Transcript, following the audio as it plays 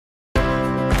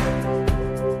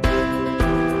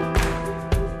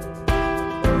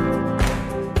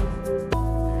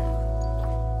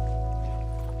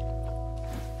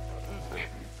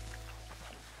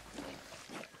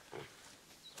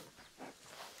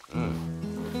I've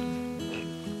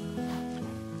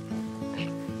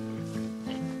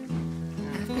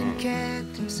been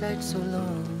kept inside so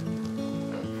long,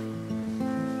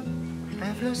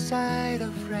 I've lost sight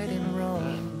of right and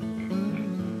wrong.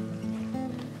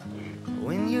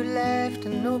 When you left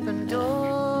an open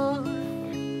door,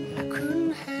 I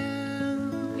couldn't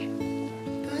help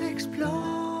but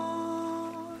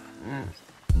explore.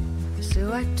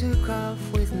 So I took off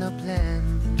with no plan,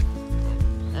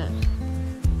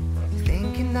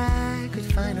 thinking I could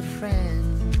find a friend,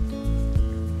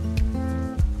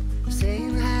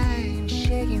 saying hi and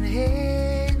shaking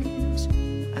hands.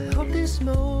 I hope this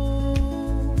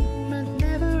moment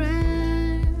never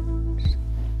ends.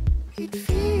 It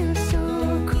feels so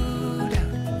good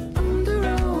out on the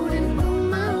road and on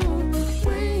my own,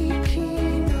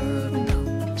 waking up,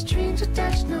 no strings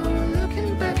attached, no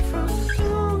looking back, from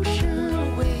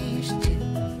ocean waves to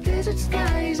desert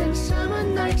skies and summer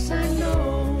nights. I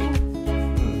know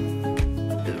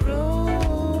the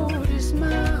road is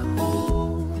my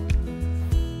home.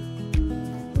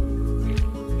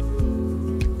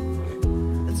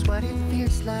 That's what it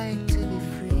feels like to be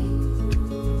free,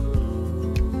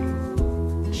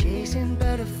 chasing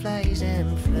butterflies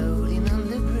and floating on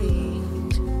the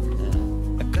breeze.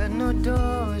 I got no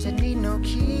doors, I need no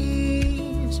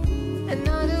keys,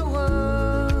 another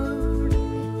world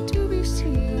to be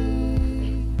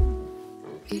seen.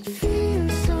 It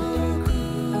feels so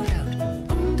good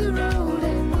out on the road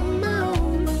and on my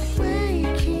own,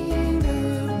 waking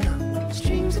up, no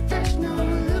strings attached, no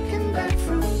looking back,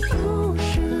 from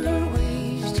ocean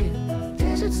waves to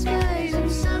desert skies and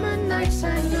summer nights.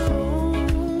 I know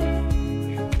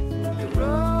the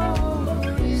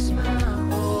road is my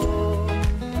home.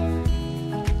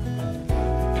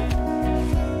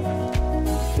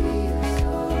 Feels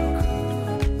so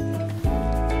good,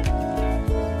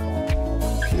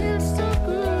 feels so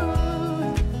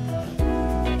good.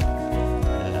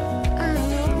 I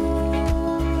know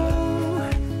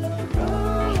the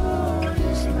road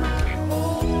is my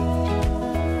home.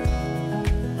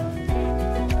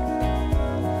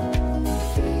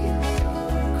 Feels so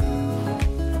good,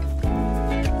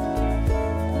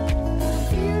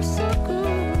 feels so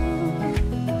good.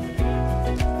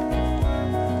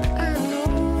 I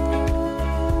know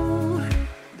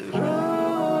the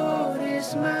road is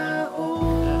my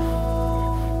home.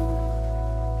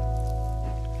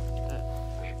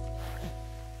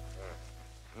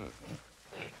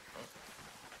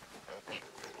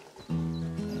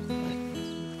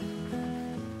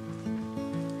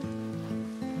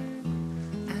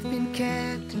 I've been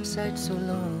kept inside so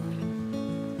long,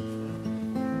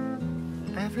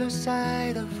 I've lost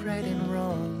sight of right and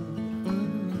wrong.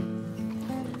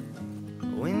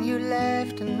 When you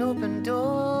left an open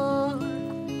door,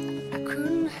 I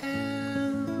couldn't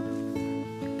help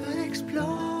but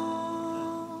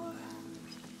explore.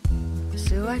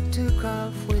 So I took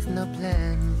off with no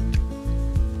plan,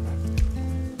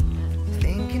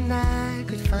 thinking I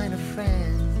could find a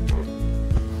friend,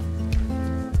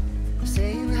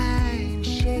 saying hi and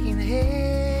shaking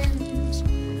hands.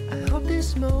 I hope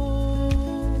this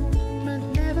moment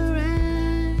never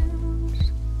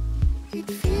ends. It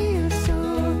feels so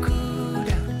good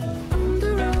out on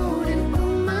the road and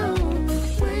on my own,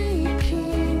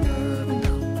 waking up,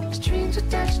 no strings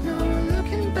attached, no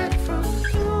looking back, from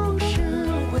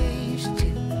ocean waves to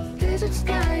desert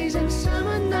skies and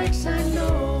summer nights. I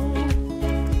know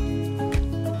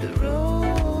the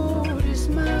road is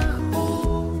my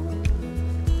home.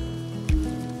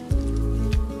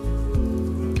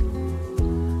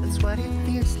 That's what it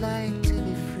feels like to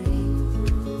be free,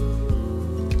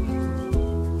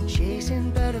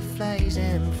 chasing butterflies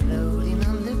and floating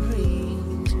on the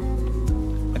breeze.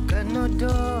 I got no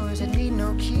doors, I need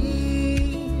no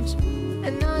keys,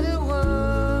 another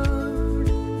world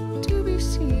to be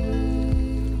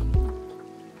seen.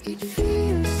 It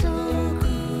feels so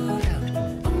good out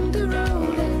on the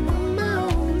road and on my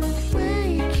own,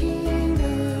 waking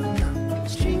up, no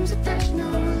strings attached, no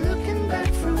looking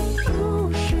back, from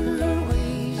ocean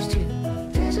waves to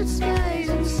desert skies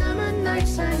and summer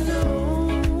nights. I know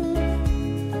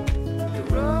the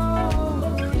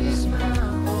road is my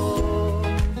home.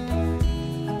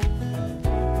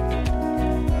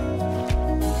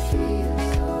 Feels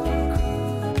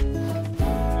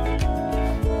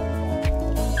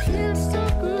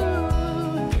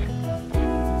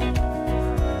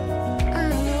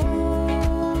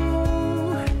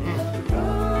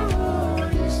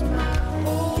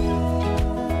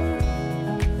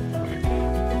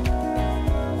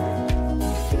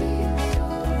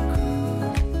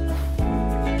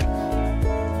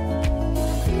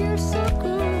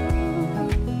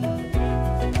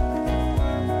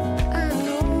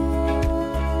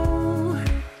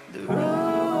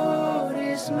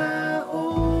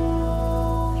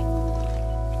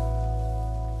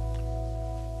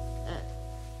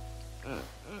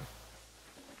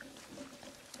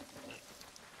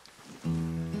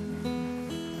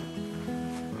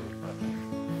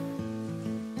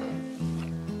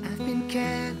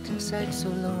inside so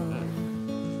long.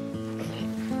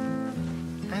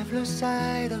 I've lost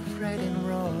sight of right and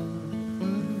wrong.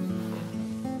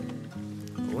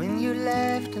 When you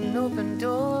left an open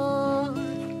door,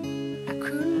 I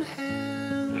couldn't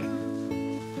help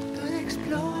but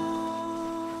explore.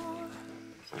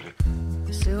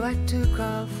 So I took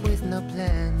off with no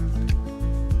plan,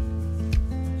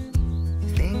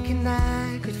 thinking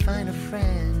I could find a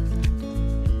friend,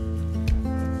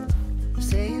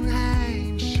 saying hi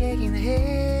and shaking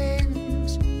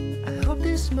hands. I hope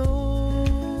this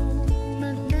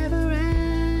moment never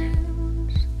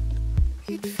ends.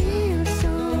 It feels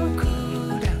so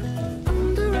good out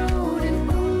on the road and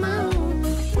on my own,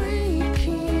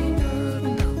 waking up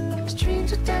now, strange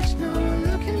to touch, no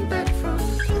looking back, from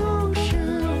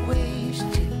ocean waves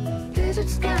to desert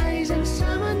skies and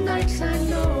summer nights. I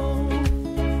know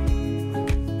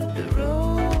the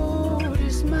road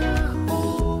is my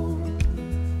home.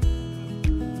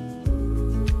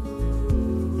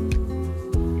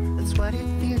 That's what it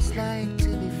feels like to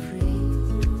be free,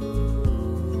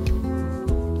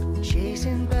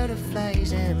 chasing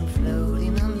butterflies and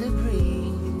floating on the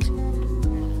breeze.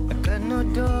 I've got no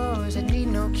doors, I need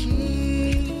no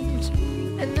keys,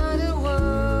 another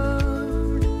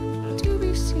world to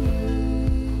be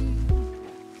seen.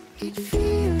 It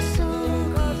feels